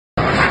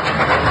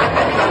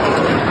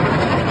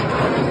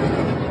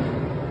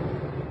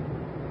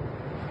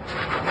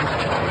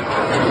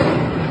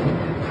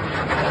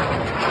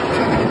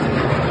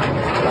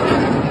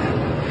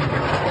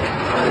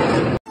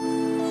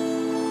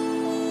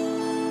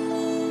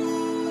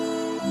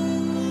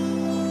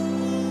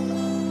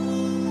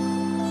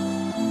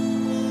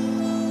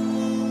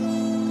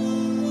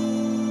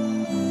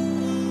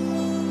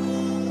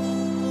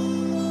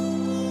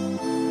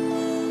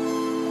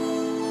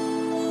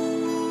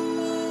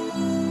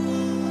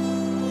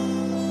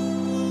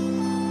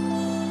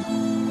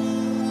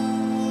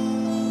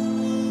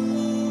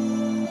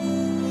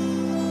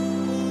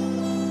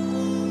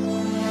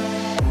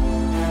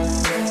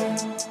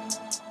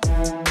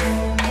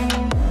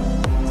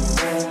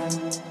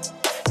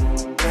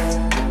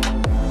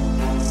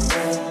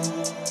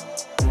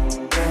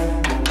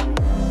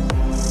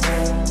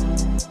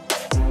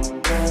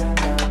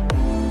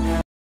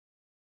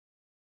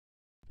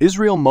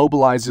Israel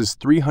mobilizes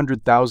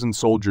 300,000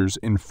 soldiers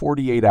in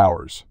 48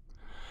 hours.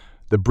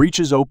 The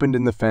breaches opened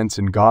in the fence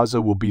in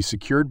Gaza will be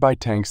secured by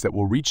tanks that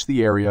will reach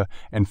the area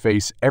and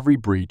face every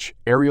breach,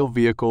 aerial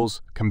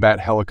vehicles, combat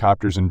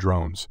helicopters, and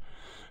drones,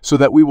 so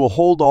that we will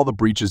hold all the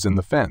breaches in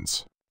the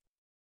fence.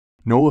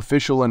 No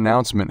official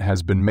announcement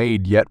has been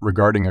made yet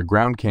regarding a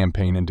ground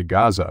campaign into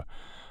Gaza,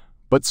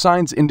 but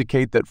signs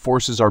indicate that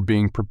forces are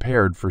being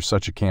prepared for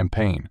such a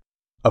campaign.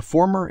 A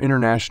former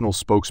international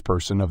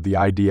spokesperson of the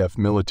IDF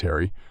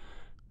military,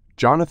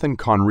 Jonathan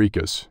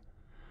Conricus,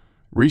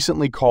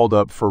 recently called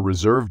up for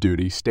reserve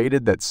duty,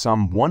 stated that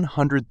some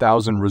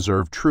 100,000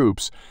 reserve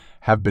troops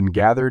have been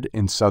gathered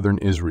in southern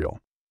Israel.